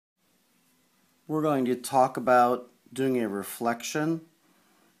We're going to talk about doing a reflection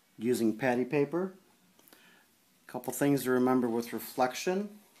using patty paper. A couple things to remember with reflection.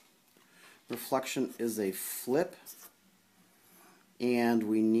 Reflection is a flip, and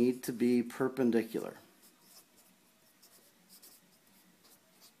we need to be perpendicular.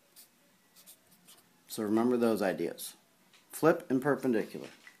 So remember those ideas. Flip and perpendicular.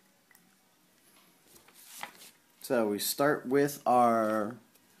 So we start with our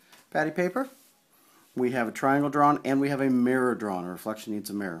patty paper. We have a triangle drawn and we have a mirror drawn. A reflection needs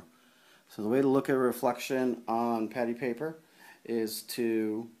a mirror. So the way to look at a reflection on patty paper is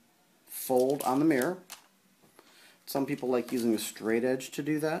to fold on the mirror. Some people like using a straight edge to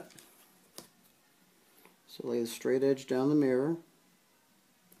do that. So lay the straight edge down the mirror.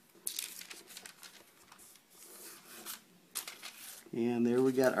 And there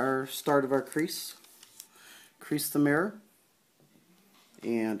we got our start of our crease. Crease the mirror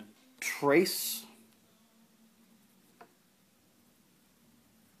and trace.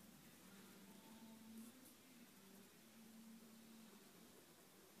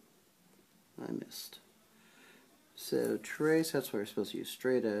 I missed. So trace, that's why we're supposed to use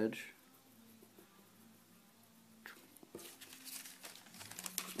straight edge.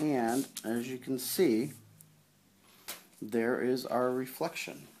 And as you can see, there is our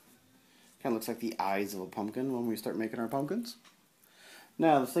reflection. Kind of looks like the eyes of a pumpkin when we start making our pumpkins.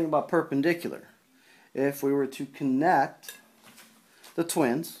 Now the thing about perpendicular, if we were to connect the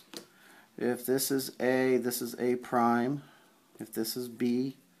twins, if this is A, this is A prime, if this is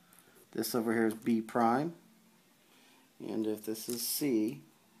B, this over here is B prime, and if this is C,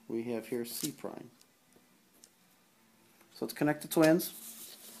 we have here C prime. So let's connect the twins.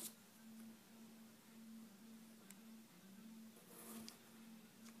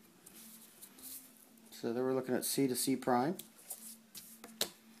 So then we're looking at C to C prime.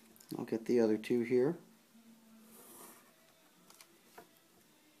 I'll get the other two here.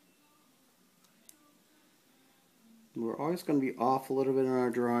 We're always going to be off a little bit in our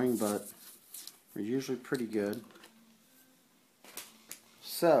drawing, but we're usually pretty good.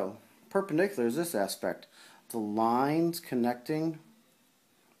 So, perpendicular is this aspect. The lines connecting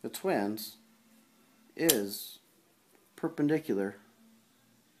the twins is perpendicular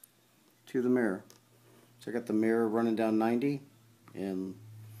to the mirror. So I got the mirror running down 90, and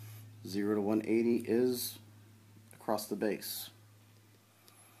 0 to 180 is across the base.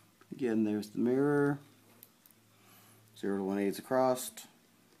 Again, there's the mirror. 0 to 180 is across.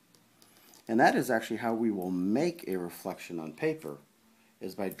 And that is actually how we will make a reflection on paper,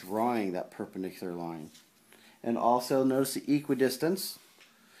 is by drawing that perpendicular line. And also notice the equidistance.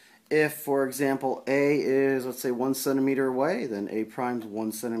 If, for example, A is, let's say, 1 centimeter away, then A prime is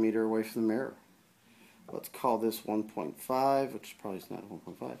 1 centimeter away from the mirror. Let's call this 1.5, which probably is not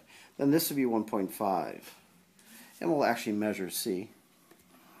 1.5. Then this would be 1.5. And we'll actually measure C.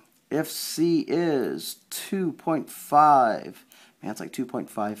 If C is 2.5, man, it's like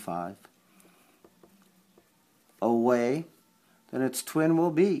 2.55 away, then its twin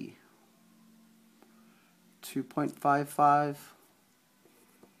will be 2.55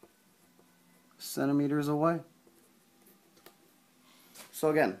 centimeters away. So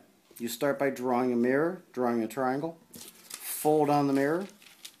again, you start by drawing a mirror, drawing a triangle, fold on the mirror,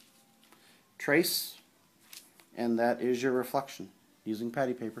 trace, and that is your reflection using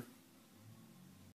patty paper.